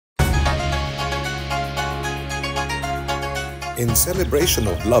In celebration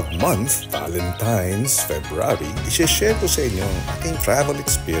of Love Month, Valentine's, February, i-share ko sa inyo ang aking travel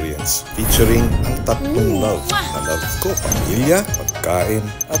experience featuring ang tatlong love na love ko, Pamilya, Pagkain,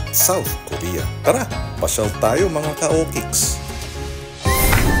 at South Korea. Tara, pasyal tayo mga ka-OKIKS!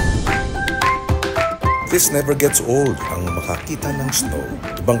 This never gets old ang makakita ng snow.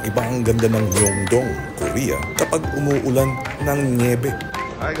 Ibang-iba ang ganda ng Myeongdong, Korea kapag umuulan ng niebe.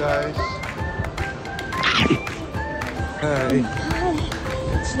 Hi guys! Hi!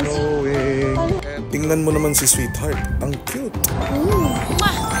 It's snowing! Tingnan mo naman si sweetheart, ang cute.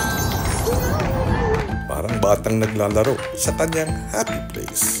 Parang batang naglalaro sa kanyang happy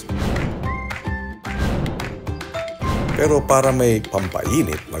place. Pero para may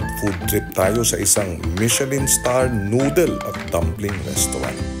pampainit, nag-food trip tayo sa isang Michelin star noodle at dumpling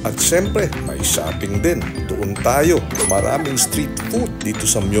restaurant. At syempre, may shopping din. Doon tayo. Maraming street food dito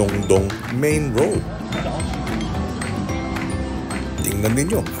sa Myeongdong Main Road. Tingnan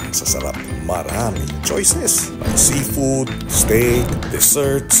ninyo, ang sasarap. Maraming choices. May seafood, steak,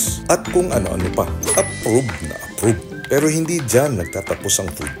 desserts, at kung ano-ano pa. Approved na approved. Pero hindi dyan nagtatapos ang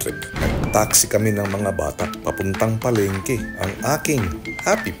food trip. Nag-taxi kami ng mga bata papuntang palengke, ang aking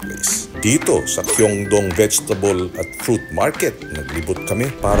happy place. Dito sa Gyeongdong Vegetable at Fruit Market, naglibot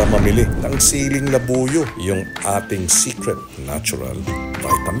kami para mamili ng siling labuyo, yung ating secret natural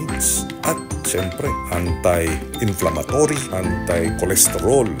vitamins. At siyempre, anti-inflammatory,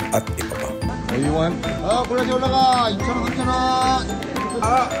 anti-cholesterol at iba pa. What do you want? Kulay 올라가! 2,000원!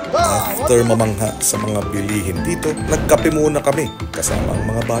 After mamangha sa mga bilihin dito, nagkape muna kami kasama ang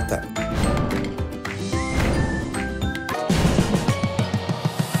mga bata.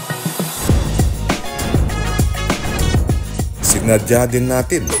 Sinadya din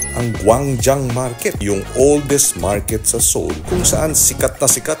natin ang Gwangjang Market, yung oldest market sa Seoul kung saan sikat na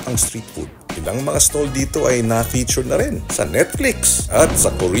sikat ang street food. Ilang mga stall dito ay na-feature na rin sa Netflix at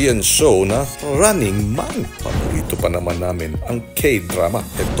sa Korean show na Running Man. Paborito pa naman namin ang K-drama.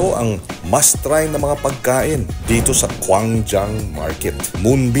 Ito ang must-try na mga pagkain dito sa Gwangjang Market.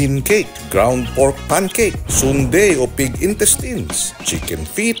 Moonbean cake, ground pork pancake, sundae o pig intestines, chicken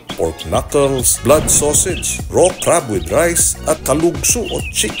feet, pork knuckles, blood sausage, raw crab with rice, at kalugso o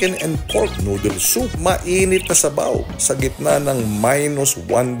chicken and pork noodle soup. Mainit na sabaw sa gitna ng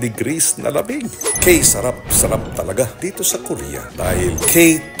 -1 degrees na labig. Sarap-sarap talaga dito sa Korea dahil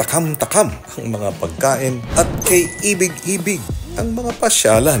takam-takam ang mga pagkain at ibig-ibig ang mga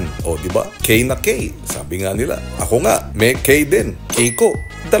pasyalan. O diba? Na sabi nga nila. Ako nga, may din. Kiko,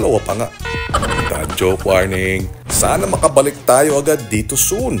 dalawa pa nga. Dad joke warning. Sana makabalik tayo agad dito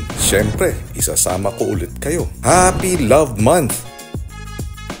soon. Siyempre, isasama ko ulit kayo. Happy Love Month!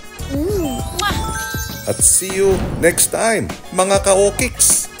 At see you next time, mga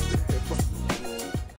ka-OKIKS!